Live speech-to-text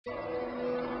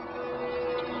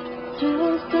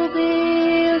just to be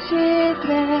your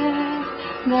secret.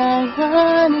 날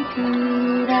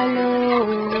화내기라로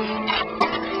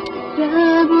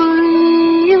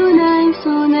별볼이 날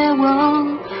손에워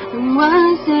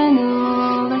once and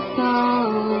all I saw.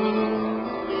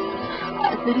 I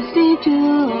could see you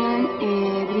on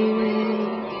every way,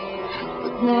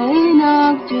 but not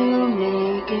enough to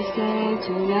make it say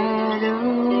tonight.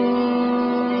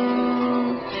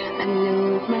 I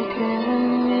lose my crown.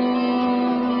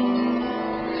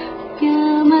 You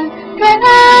must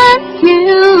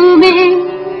rescue me.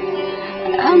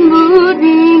 I'm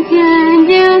moving, can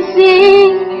you see?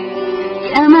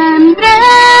 Come and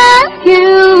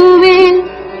rescue me.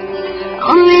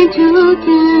 Only you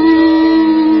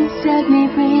can set me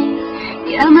free.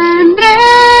 Come and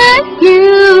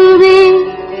rescue me.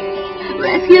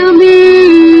 Rescue me.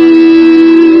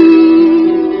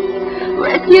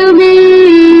 Rescue me.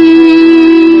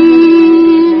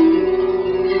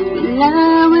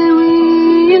 Love when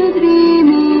we're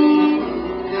dreaming.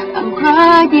 I'm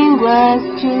crying was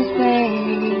just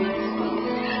face.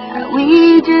 We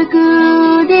just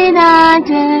couldn't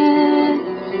understand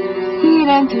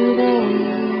today.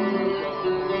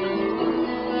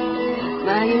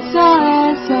 But you saw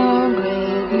us on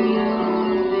radio.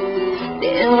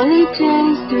 The only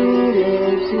chance to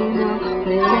let you know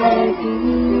where I be.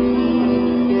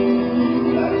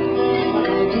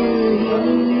 Are you here?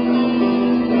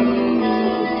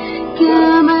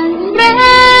 Come and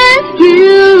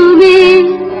rescue me.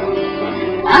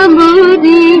 I'm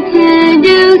moving, can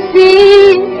you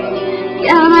see?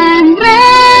 Come and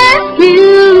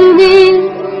rescue me.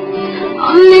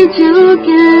 Only you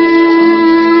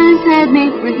can set me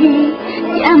free.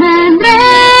 Come and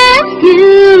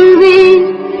rescue me.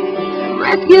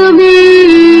 Rescue me.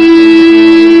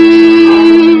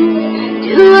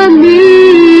 You and me.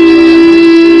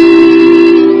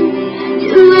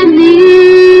 You and me.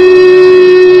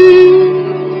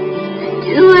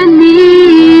 You and me.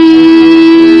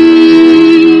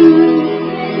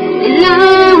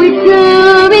 Now we're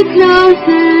coming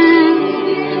closer.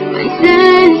 My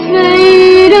sense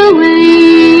fade away.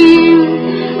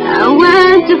 I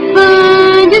want to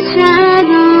find your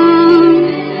shadow.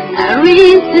 I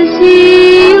reach to see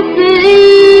your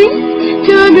face.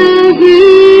 Turn to hear.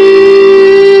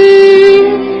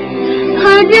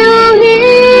 Are you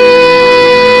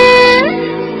here?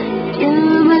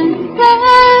 Come and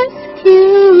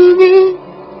rescue me.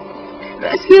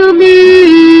 Rescue me.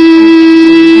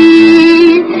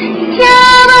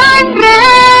 Come and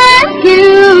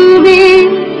rescue me.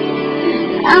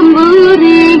 I'm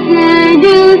moving, can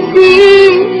you see?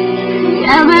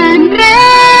 Come and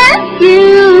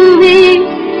rescue me.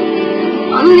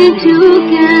 Only you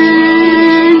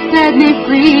can set me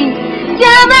free.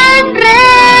 Come and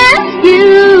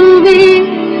rescue